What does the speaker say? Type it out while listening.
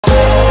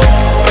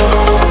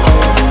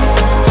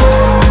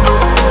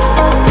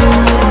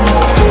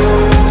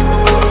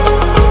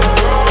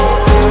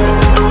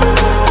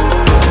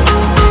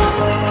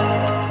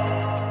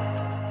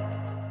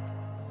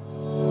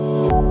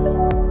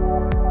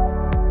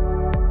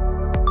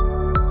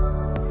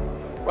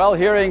Well,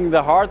 hearing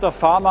the heart of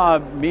pharma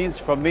means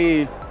for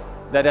me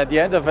that at the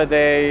end of the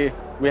day,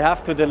 we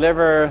have to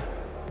deliver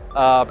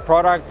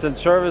products and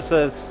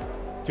services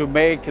to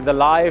make the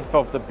life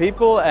of the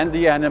people and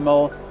the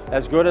animal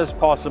as good as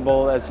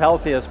possible, as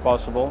healthy as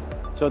possible.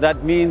 So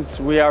that means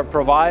we are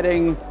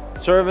providing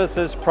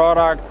services,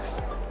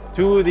 products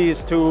to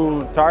these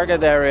two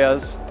target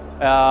areas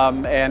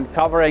and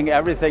covering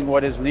everything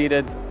what is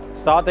needed,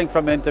 starting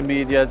from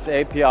intermediates,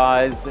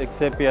 APIs,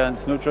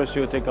 excipients,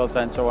 nutraceuticals,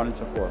 and so on and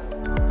so forth.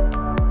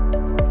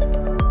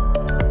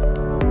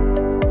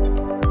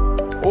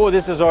 Oh,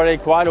 this is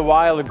already quite a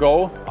while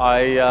ago.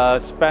 I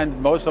spent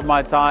most of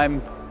my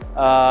time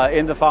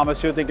in the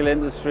pharmaceutical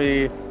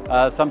industry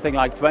something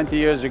like 20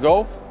 years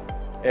ago,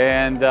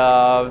 and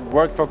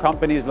worked for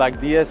companies like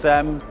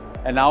DSM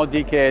and now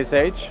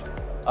DKSH.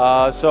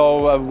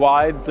 So a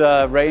wide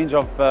range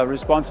of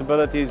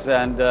responsibilities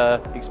and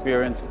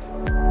experiences.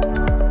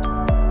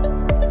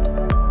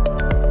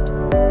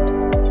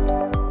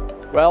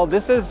 Well,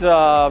 this is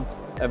a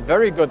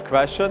very good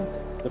question.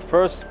 The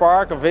first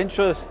spark of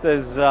interest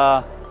is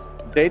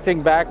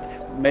dating back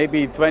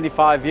maybe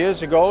 25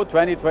 years ago,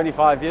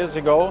 25 years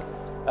ago.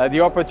 The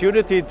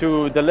opportunity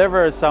to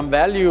deliver some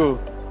value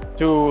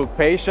to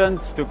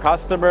patients, to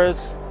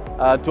customers,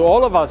 to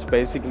all of us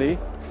basically,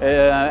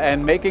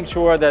 and making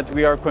sure that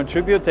we are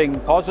contributing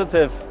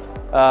positive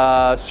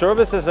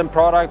services and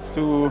products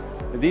to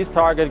these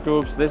target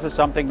groups. This is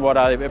something what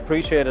I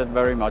appreciated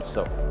very much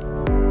so.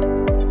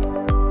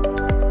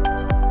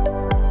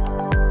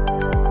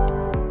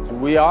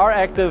 We are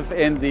active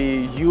in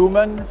the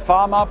human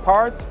pharma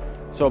part,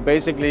 so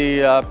basically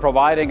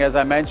providing, as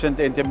I mentioned,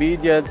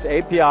 intermediates,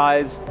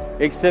 APIs,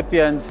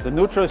 excipients,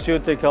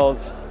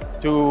 nutraceuticals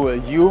to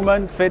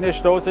human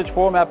finished dosage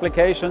form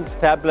applications,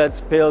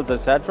 tablets, pills,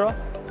 etc.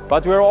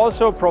 But we're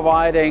also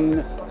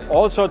providing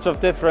all sorts of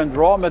different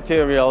raw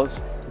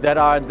materials that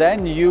are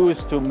then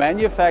used to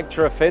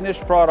manufacture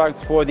finished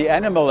products for the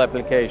animal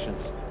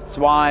applications,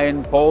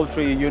 swine,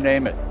 poultry, you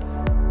name it.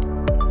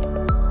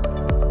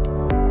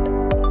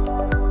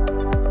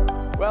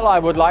 Well, I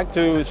would like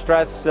to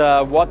stress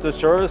what the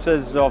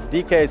services of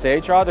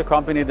DKSH are, the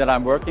company that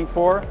I'm working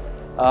for.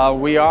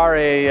 We are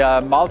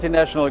a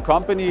multinational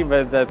company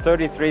with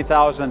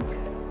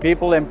 33,000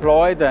 people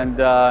employed and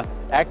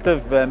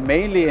active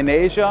mainly in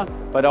Asia,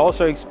 but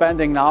also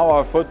expanding now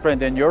our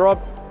footprint in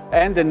Europe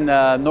and in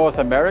North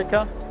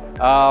America.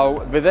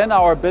 Within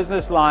our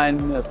business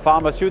line,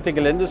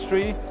 pharmaceutical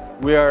industry,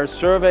 we are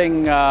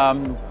serving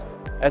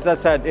as I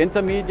said,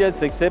 intermediates,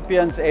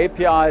 excipients,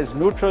 APIs,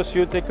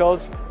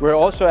 nutraceuticals. We're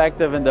also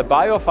active in the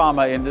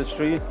biopharma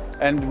industry,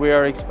 and we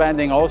are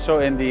expanding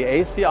also in the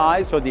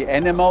ACI, so the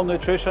animal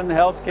nutrition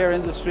healthcare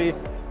industry,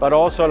 but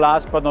also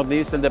last but not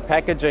least in the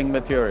packaging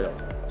material.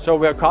 So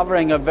we're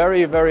covering a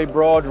very, very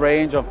broad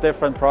range of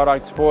different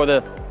products for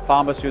the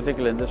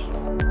pharmaceutical industry.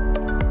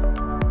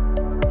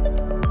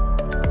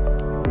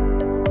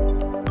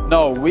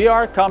 No, we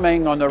are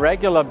coming on a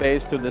regular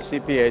basis to the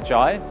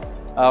CPHI.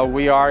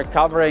 We are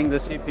covering the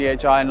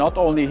CPHI not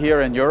only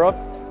here in Europe,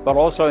 but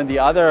also in the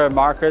other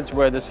markets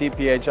where the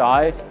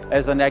CPHI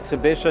as an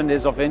exhibition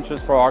is of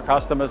interest for our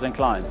customers and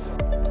clients.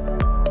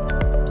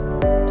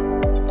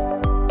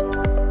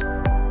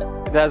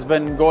 It has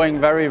been going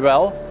very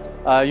well.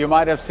 You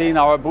might have seen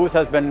our booth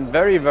has been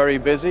very, very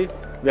busy.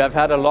 We have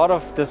had a lot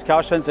of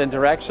discussions,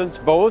 interactions,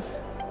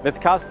 both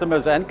with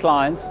customers and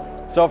clients.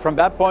 So from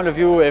that point of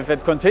view, if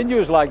it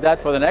continues like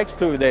that for the next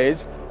 2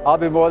 days, I'll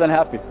be more than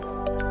happy.